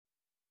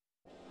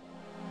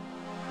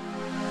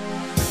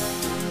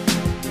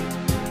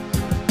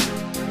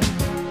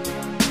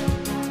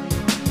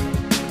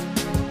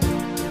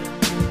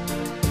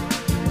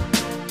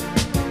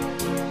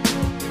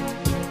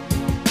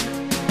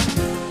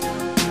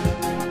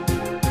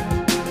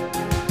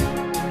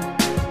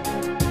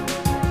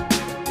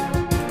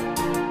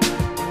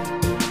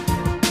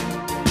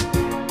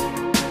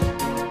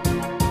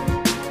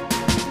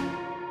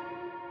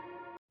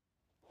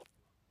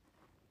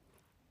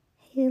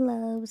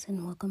guys,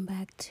 and welcome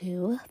back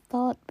to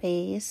Thought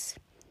Base.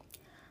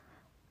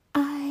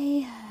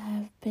 I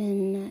have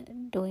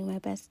been doing my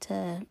best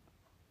to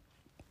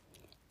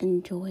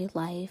enjoy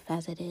life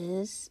as it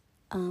is.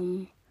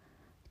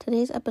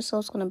 Today's episode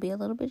is going to be a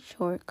little bit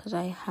short because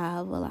I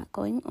have a lot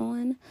going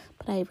on,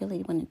 but I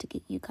really wanted to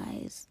get you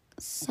guys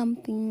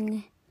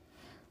something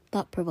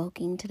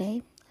thought-provoking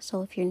today.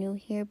 So if you're new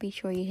here, be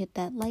sure you hit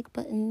that like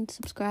button,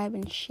 subscribe,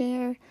 and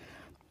share,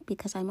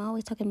 because I'm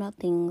always talking about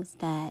things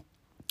that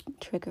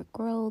trigger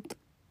growth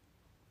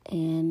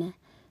and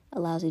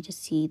allows you to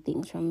see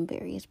things from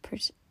various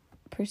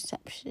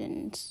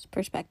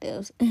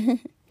perspectives.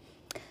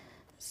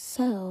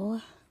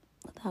 So,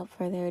 without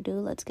further ado,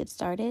 let's get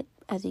started.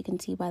 As you can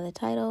see by the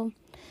title,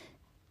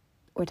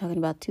 we're talking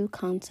about two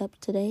concepts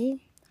today: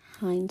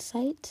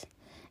 hindsight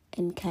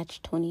and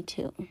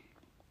catch-22.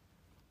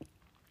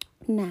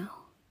 Now,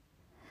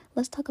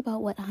 let's talk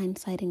about what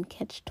hindsight and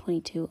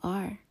catch-22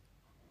 are.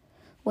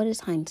 What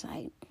is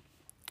hindsight?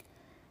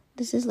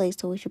 This is late,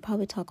 so we should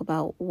probably talk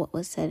about what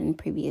was said in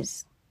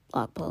previous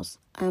blog posts.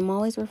 I'm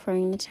always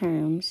referring to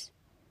terms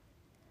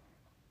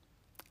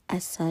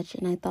as such,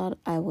 and I thought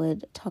I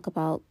would talk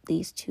about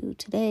these two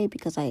today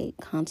because I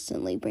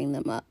constantly bring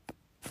them up.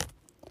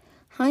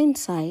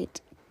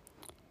 Hindsight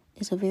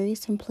is a very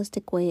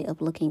simplistic way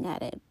of looking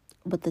at it,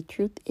 but the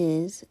truth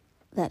is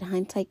that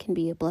hindsight can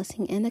be a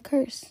blessing and a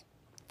curse.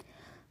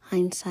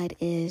 Hindsight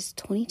is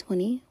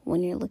 20/20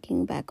 when you're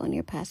looking back on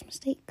your past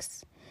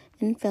mistakes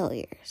and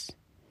failures.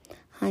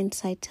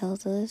 Hindsight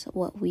tells us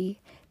what we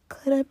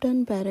could have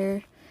done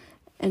better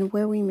and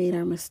where we made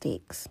our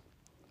mistakes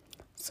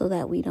so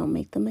that we don't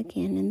make them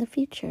again in the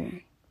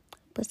future.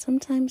 But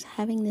sometimes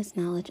having this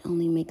knowledge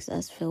only makes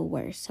us feel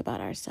worse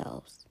about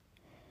ourselves.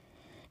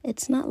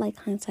 It's not like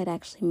hindsight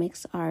actually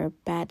makes our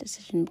bad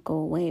decisions go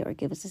away or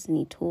give us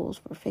any tools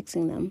for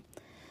fixing them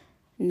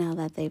now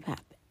that they've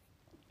happened.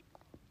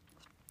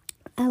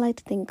 I like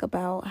to think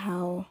about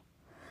how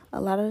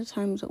a lot of the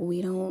times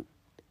we don't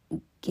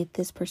get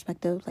this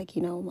perspective,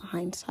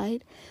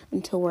 hindsight,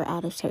 until we're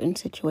out of certain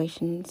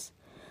situations.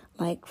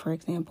 Like, for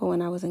example,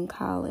 when I was in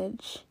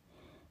college,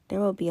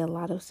 there will be a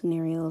lot of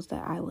scenarios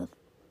that I would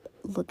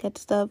look at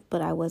stuff,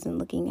 but I wasn't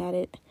looking at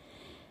it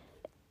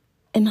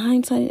in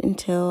hindsight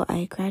until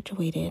I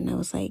graduated, and I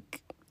was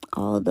like,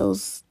 all of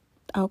those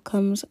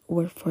outcomes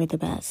were for the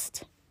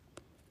best.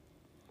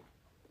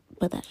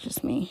 But that's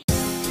just me.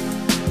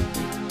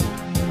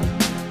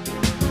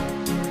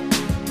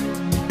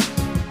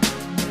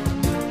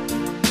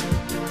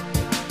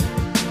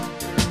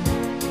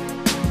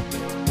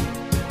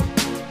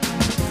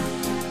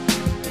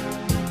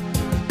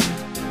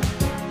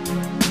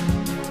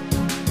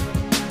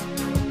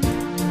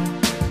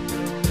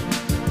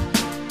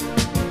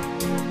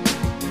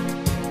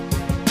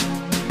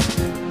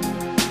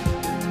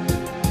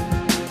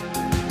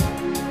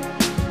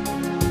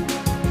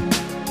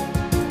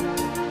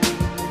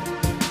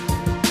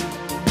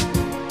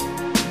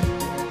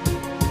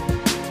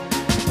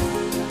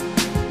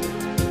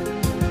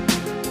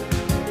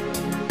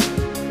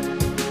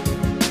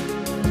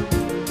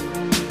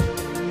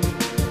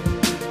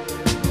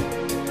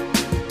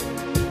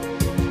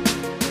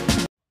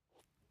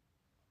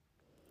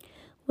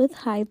 With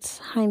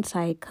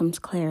hindsight comes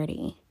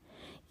clarity.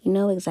 You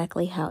know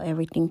exactly how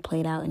everything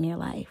played out in your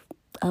life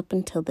up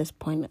until this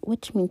point,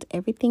 which means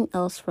everything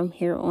else from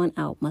here on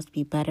out must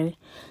be better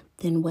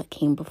than what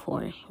came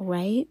before,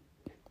 right?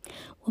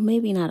 Well,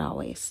 maybe not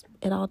always.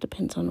 It all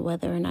depends on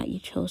whether or not you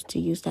chose to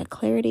use that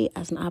clarity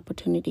as an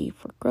opportunity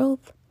for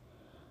growth,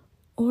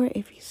 or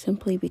if you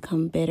simply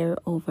become bitter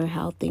over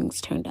how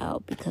things turned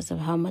out because of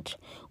how much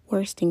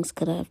worse things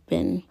could have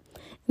been,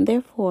 and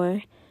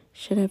therefore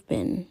should have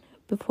been,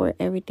 before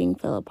everything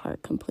fell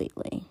apart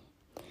completely.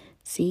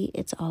 See,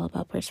 it's all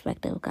about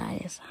perspective,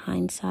 guys.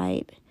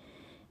 Hindsight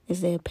is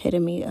the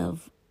epitome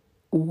of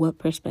what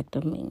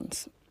perspective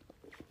means.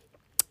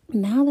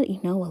 Now that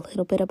you know a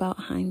little bit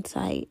about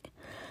hindsight,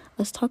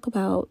 let's talk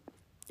about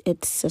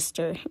its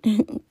sister,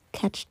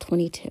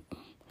 catch-22.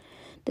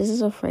 This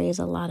is a phrase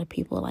a lot of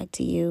people like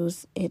to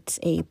use.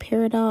 It's a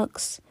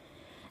paradox,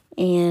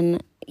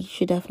 and you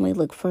should definitely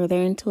look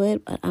further into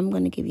it, but I'm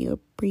going to give you a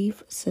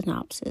brief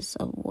synopsis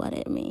of what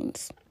it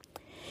means.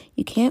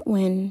 You can't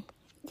win,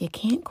 you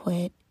can't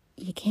quit,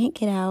 you can't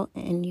get out,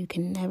 and you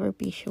can never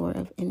be sure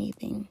of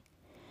anything.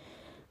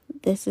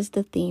 This is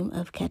the theme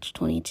of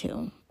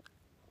Catch-22,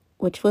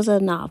 which was a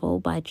novel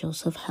by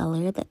Joseph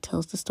Heller that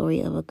tells the story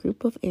of a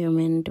group of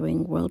airmen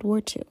during World War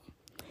II.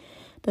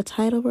 The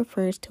title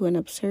refers to an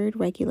absurd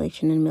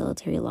regulation in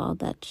military law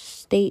that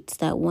states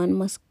that one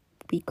must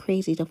be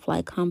crazy to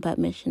fly combat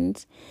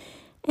missions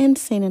and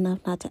sane enough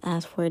not to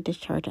ask for a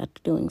discharge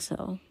after doing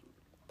so.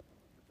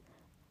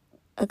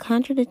 A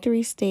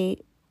contradictory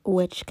state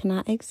which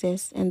cannot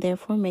exist and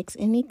therefore makes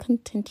any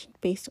contention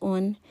based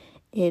on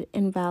it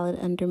invalid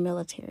under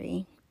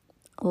military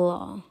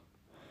law.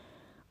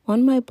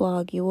 On my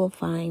blog, you will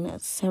find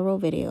several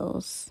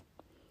videos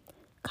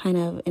kind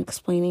of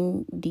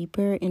explaining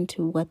deeper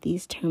into what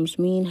these terms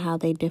mean, how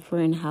they differ,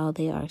 and how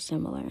they are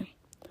similar.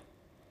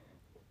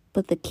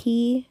 But the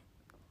key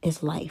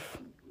is life.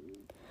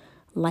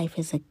 Life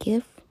is a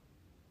gift.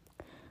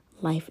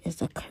 Life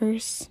is a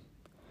curse.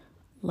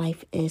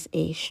 Life is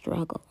a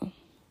struggle.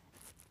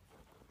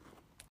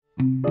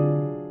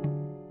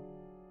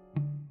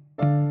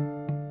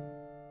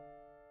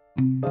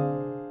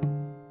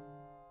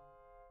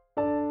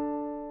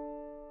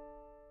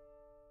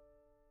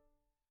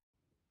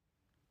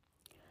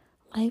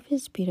 Life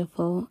is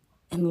beautiful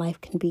and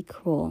life can be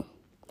cruel,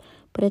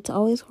 but it's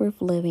always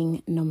worth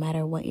living no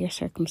matter what your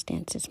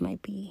circumstances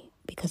might be.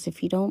 Because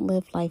if you don't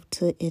live life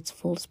to its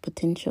fullest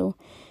potential,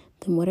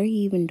 then what are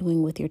you even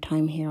doing with your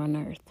time here on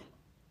earth?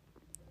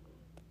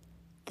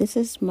 This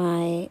is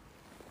my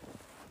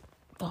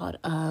thought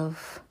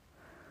of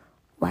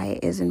why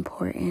it is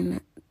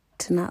important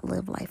to not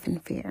live life in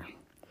fear.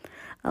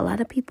 A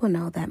lot of people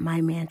know that my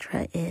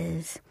mantra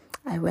is,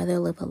 I'd rather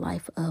live a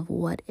life of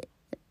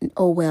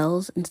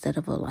wells instead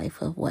of a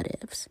life of what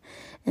ifs.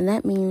 And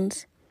that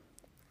means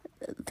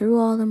through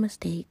all the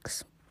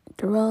mistakes,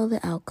 through all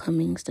the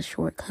outcomings, the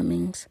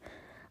shortcomings,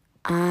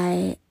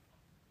 I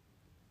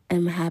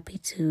am happy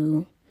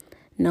to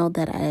know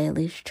that I at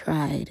least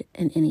tried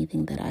in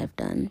anything that I've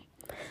done.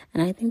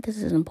 And I think this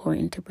is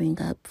important to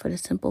bring up for the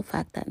simple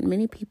fact that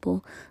many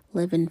people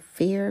live in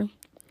fear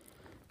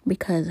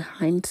because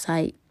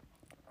hindsight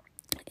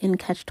in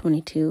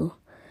Catch-22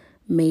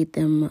 made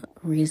them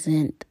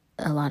resent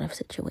a lot of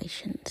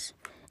situations.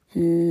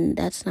 And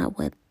that's not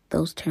what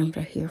those terms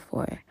are here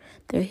for.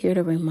 They're here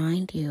to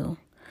remind you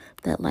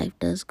that life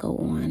does go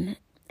on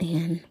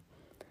and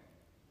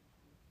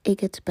it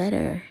gets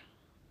better.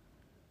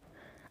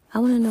 I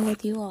want to know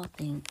what you all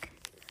think.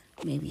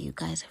 Maybe you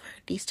guys have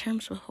heard these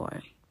terms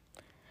before.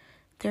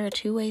 There are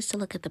two ways to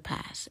look at the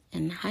past.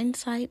 In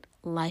hindsight,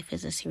 life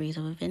is a series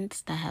of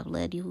events that have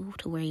led you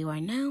to where you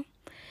are now.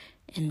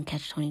 In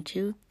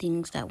Catch-22,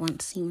 things that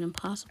once seemed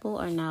impossible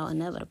are now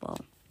inevitable.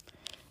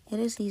 It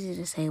is easy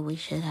to say we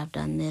should have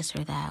done this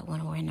or that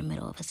when we're in the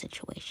middle of a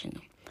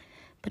situation.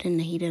 But in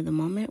the heat of the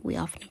moment, we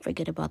often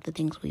forget about the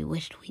things we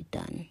wished we'd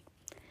done.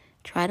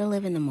 Try to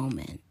live in the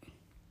moment.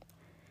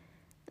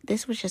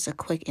 This was just a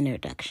quick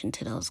introduction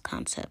to those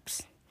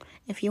concepts.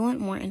 If you want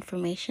more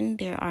information,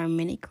 there are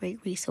many great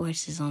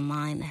resources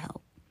online to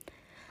help.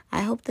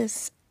 I hope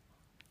this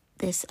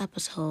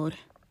episode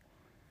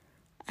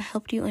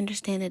helped you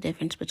understand the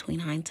difference between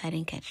hindsight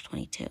and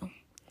Catch-22.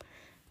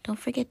 Don't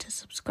forget to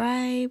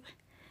subscribe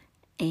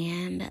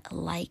and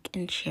like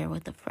and share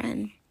with a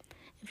friend.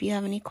 If you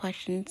have any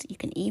questions, you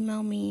can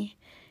email me,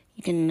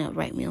 you can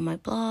write me on my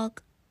blog,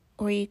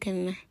 or you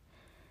can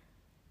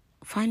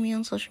find me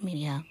on social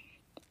media.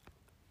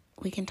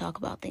 We can talk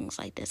about things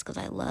like this because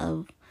I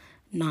love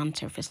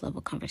non-surface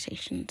level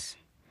conversations.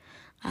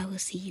 I will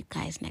see you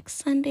guys next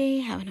Sunday.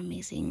 Have an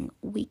amazing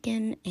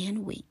weekend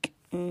and week.